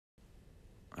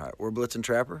Alright, we're Blitzen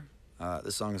Trapper.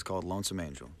 This song is called Lonesome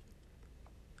Angel.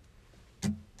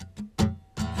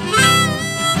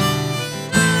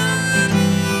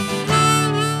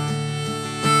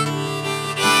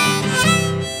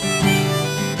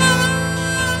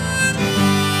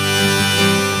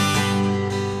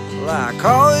 Well, I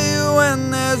call you when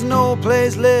there's no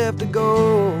place left to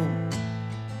go,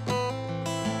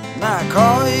 and I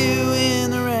call you in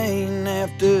the rain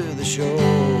after the show.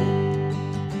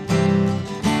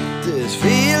 This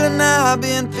feeling I've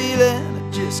been feeling,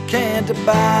 I just can't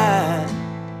abide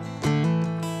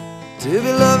to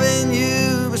be loving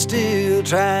you but still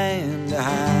trying to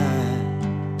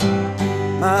hide.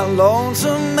 My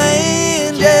lonesome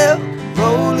angel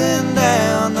rolling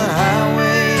down the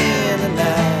highway in the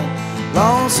night.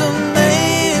 Lonesome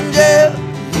angel,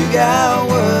 you got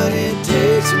what it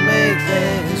takes to make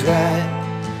things right.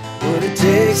 What it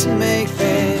takes to make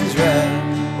things right.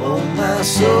 Oh my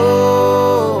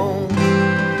soul,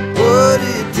 what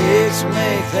it takes to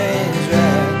make things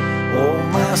right. Oh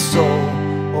my soul,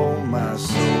 oh my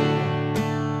soul.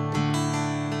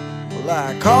 Well,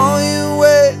 I call you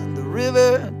when the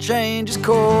river changes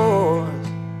course,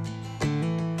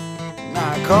 and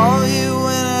I call you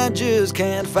when I just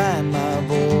can't find my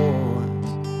voice.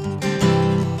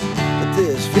 But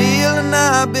this feeling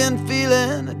I've been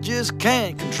feeling, I just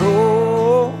can't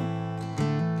control.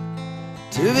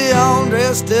 To be all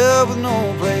dressed up with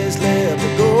no place left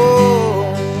to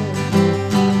go.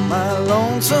 My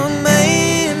lonesome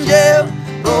angel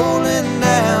rolling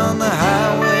down the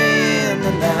highway in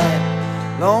the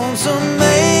night. Lonesome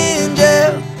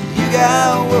angel, you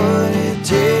got what it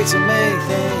takes to make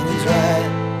things right.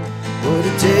 What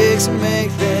it takes to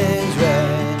make things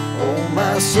right. Oh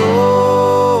my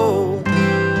soul,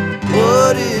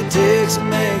 what it takes to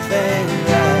make things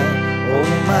right. Oh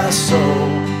my soul,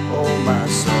 oh my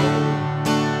soul.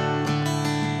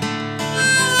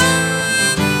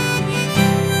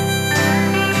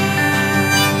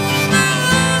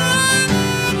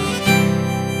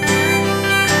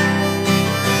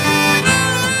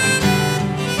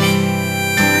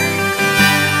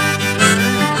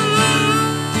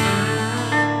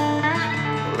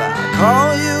 Well, I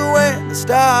call you when the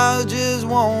stars just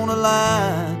won't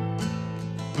align,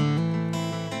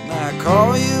 and I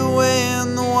call you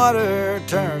when the water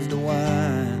turns to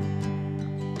wine.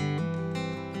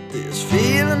 This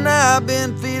feeling I've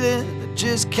been feeling, I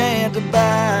just can't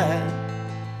abide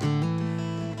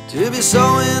to be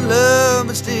so in love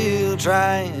but still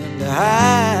trying to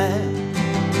hide.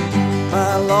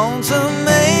 My lonesome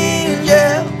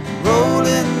angel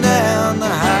rolling down the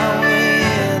highway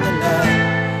in the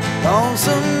night.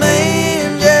 Lonesome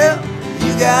angel,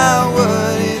 you got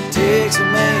what it takes to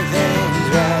make things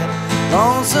right.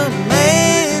 Lonesome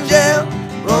angel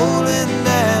rolling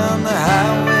down the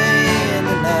highway in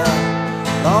the night.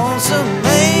 Lonesome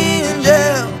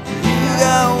angel, you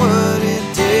got what it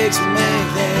takes to make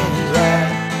things right.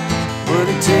 What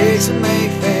it takes to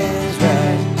make things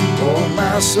right. Oh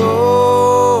my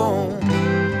soul,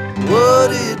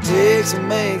 what it takes to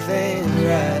make things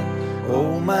right.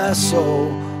 Oh my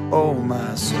soul, oh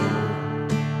my soul.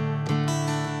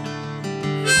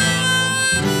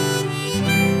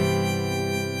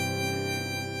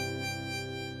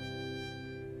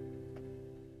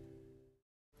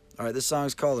 Alright, this song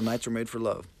is called The Nights Were Made for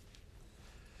Love.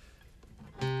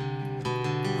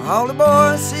 All the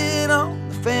boys sit on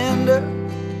the fender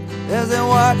as they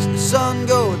watch the sun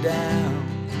go down,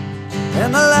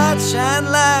 and the lights shine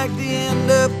like the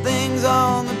end of things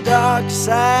on the dark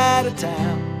side of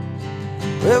town.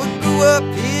 Well, we grew up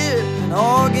here in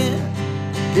Oregon,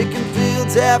 picking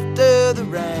fields after the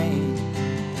rain,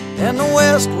 and the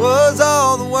West was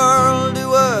all the world to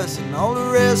us, and all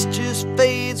the rest just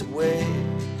fades away.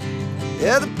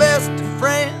 Yeah, the best of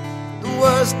friends, the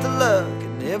worst of luck,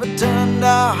 and never turned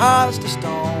our hearts to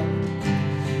stone.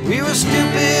 We were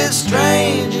stupid,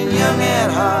 strange, and young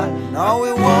at heart, and all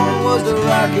we wanted was to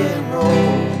rock and roll.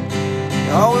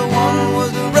 And all we wanted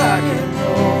was to rock and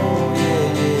roll,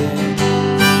 yeah.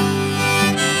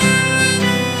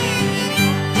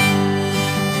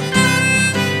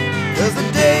 'Cause the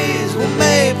days were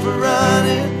made for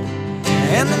running,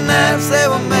 and the nights they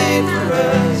were made for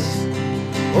us.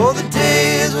 Oh, the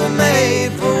days were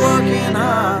made for working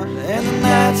hard, and the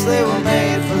nights they were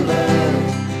made for love.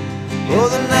 Oh,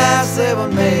 the nights they were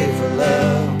made for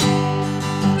love.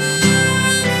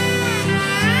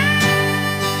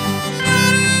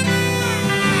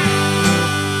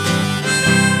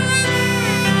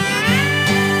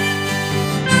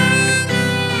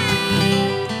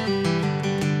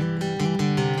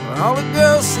 All the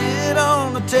girls sit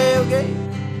on the tailgate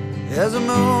as the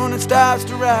moon it starts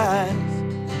to rise,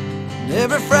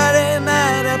 Every Friday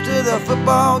night after the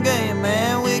football game,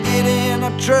 man, we get in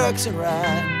our trucks and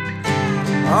ride.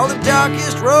 All the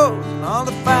darkest roads and all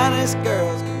the finest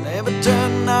girls can never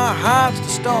turn our hearts to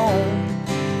stone.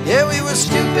 Yeah, we were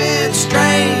stupid,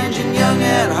 strange, and young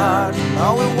at heart, and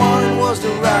all we wanted was to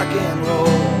rock and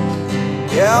roll.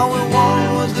 Yeah, all we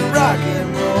wanted was to rock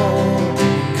and roll.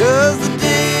 'Cause the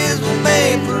days were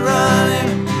made for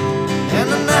running, and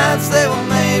the nights they were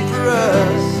made for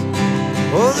us.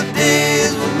 Oh, the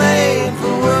days were made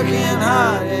for working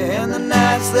hard, yeah, and the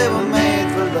nights they were made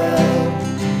for love.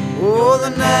 Oh,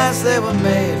 the nights they were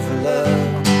made for love.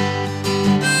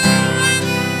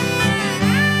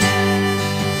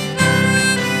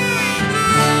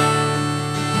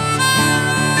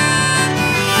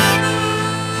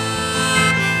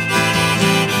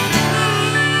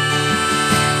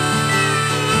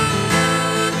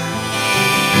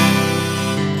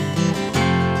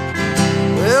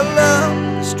 Well,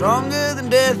 love is stronger than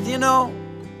death, you know,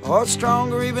 or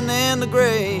stronger even than the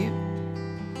grave.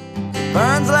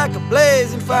 Burns like a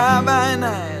blazing fire by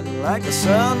night, like the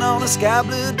sun on a sky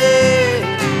blue day.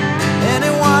 Any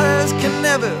waters can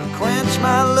never quench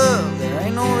my love, there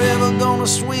ain't no river gonna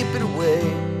sweep it away.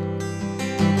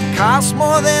 It costs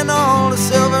more than all the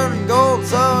silver and gold,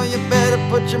 so you better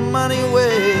put your money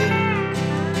away.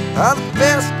 All the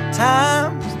best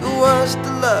times, the worst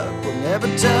of love, will never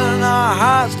turn our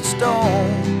hearts to stone.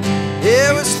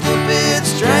 Yeah, we're stupid,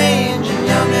 strange, and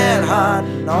young at heart,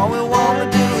 and all we wanna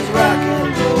do is rock and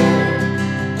roll.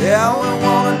 Yeah, all we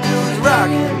wanna do is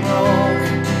rock and roll.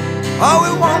 All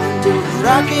we wanna do is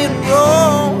rock and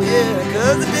roll. Yeah,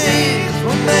 'cause the days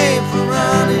were made for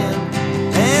running,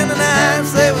 and the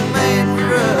nights they were made for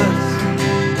us.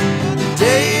 The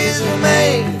days were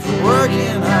made for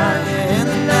working hard, yeah, and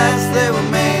the nights they were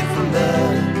made for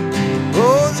love.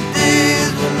 Oh, the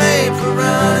days were made for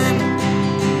running,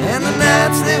 and the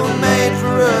nights they were made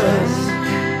for us.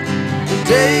 The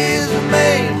days were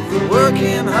made for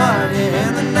working hard, yeah,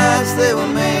 and the nights they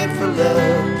were made for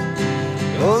love.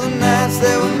 Oh, the nights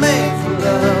they were made for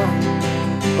love.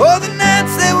 Oh, the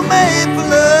nights they were made for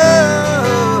love.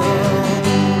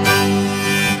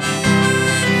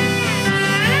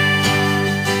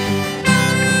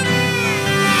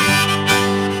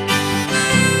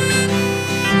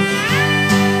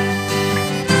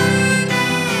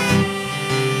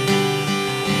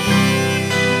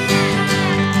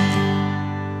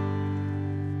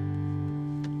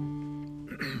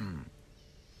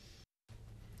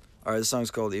 Alright, this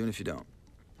song's called Even If You Don't.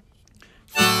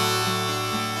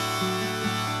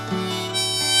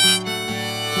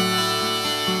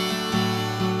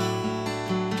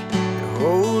 You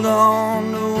hold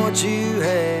on to what you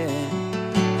had,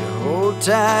 you hold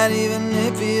tight even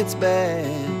if it's bad.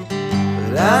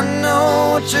 But I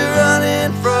know what you're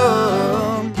running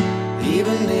from,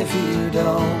 even if you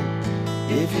don't,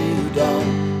 if you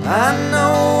don't. I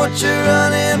know what you're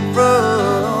running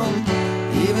from,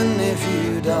 even if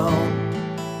you don't.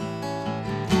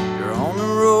 You're on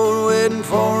the road waiting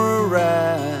for a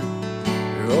ride,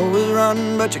 you're always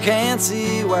running but you can't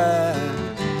see why.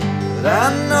 But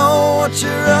I know what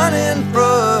you're running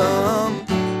from,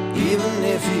 even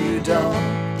if you don't,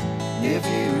 if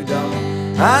you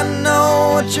don't. I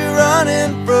know what you're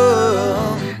running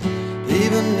from,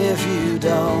 even if you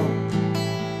don't.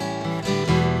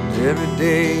 Every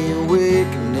day you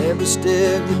wake and every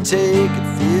step you take, it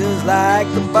feels like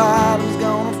the bottom's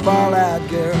gonna fall out,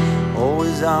 girl.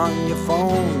 Always on your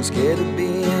phone, scared of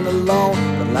being alone,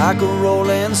 but like a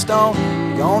rolling stone,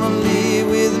 you're gonna leave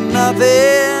with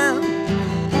nothing.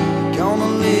 You're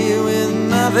gonna leave with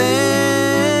nothing.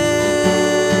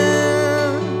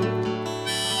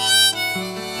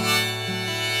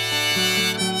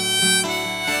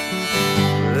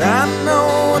 But I know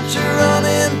what you're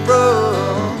running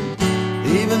from,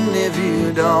 even if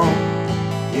you don't,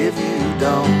 if you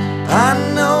don't. I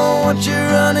know what you're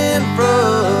running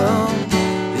from,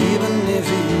 even if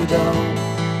you don't,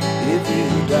 if you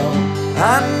don't.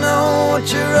 I know what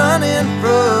you're running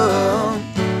from,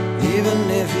 even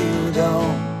if you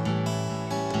don't.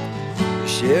 You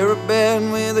share a bed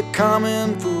with a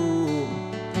common fool,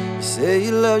 you say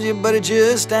he loves you but it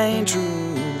just ain't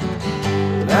true.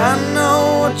 But I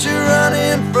know what you're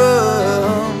running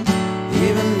from,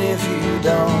 even if you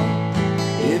don't,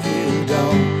 if you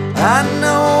don't. I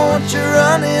know what you're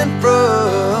running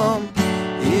from,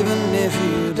 even if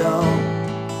you don't.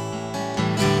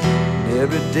 And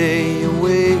every day you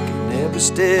wake and every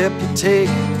step you take,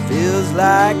 it feels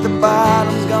like the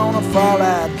bottom's gonna fall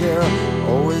out, girl.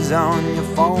 Always on your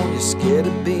phone, you're scared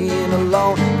of being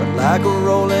alone, but like a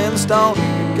rolling stone,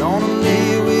 you're gonna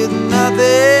leave with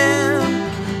nothing.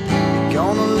 You're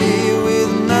gonna leave with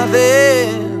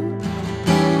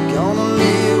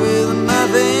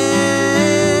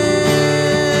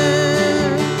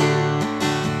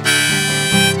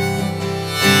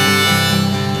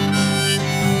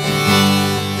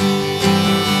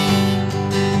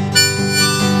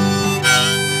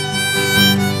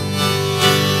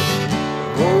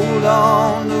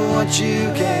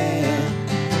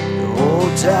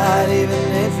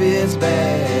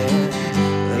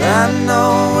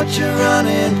know what you're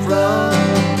running from.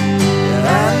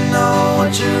 Yeah, I know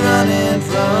what you're running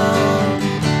from.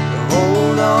 But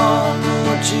hold on to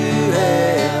what you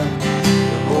have.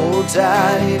 But hold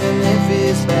tight even if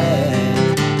it's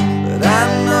bad. But I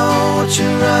know what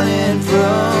you're running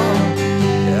from.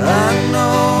 Yeah, I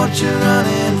know what you're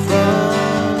running from.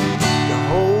 But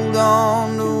hold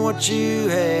on to what you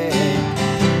have.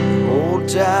 Hold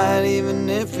tight even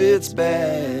if it's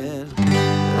bad.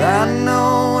 I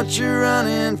know what you're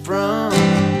running from.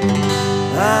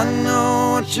 I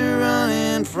know what you're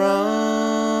running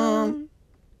from.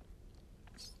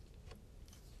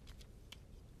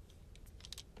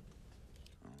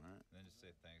 Then just say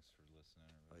thanks for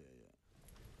listening. Oh,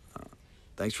 yeah.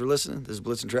 Thanks for listening. This is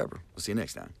Blitzen Trapper. We'll see you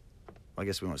next time. Well, I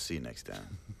guess we won't see you next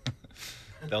time.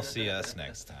 They'll see us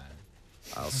next time.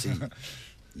 I'll see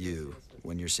you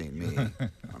when you're seeing me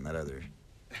on that other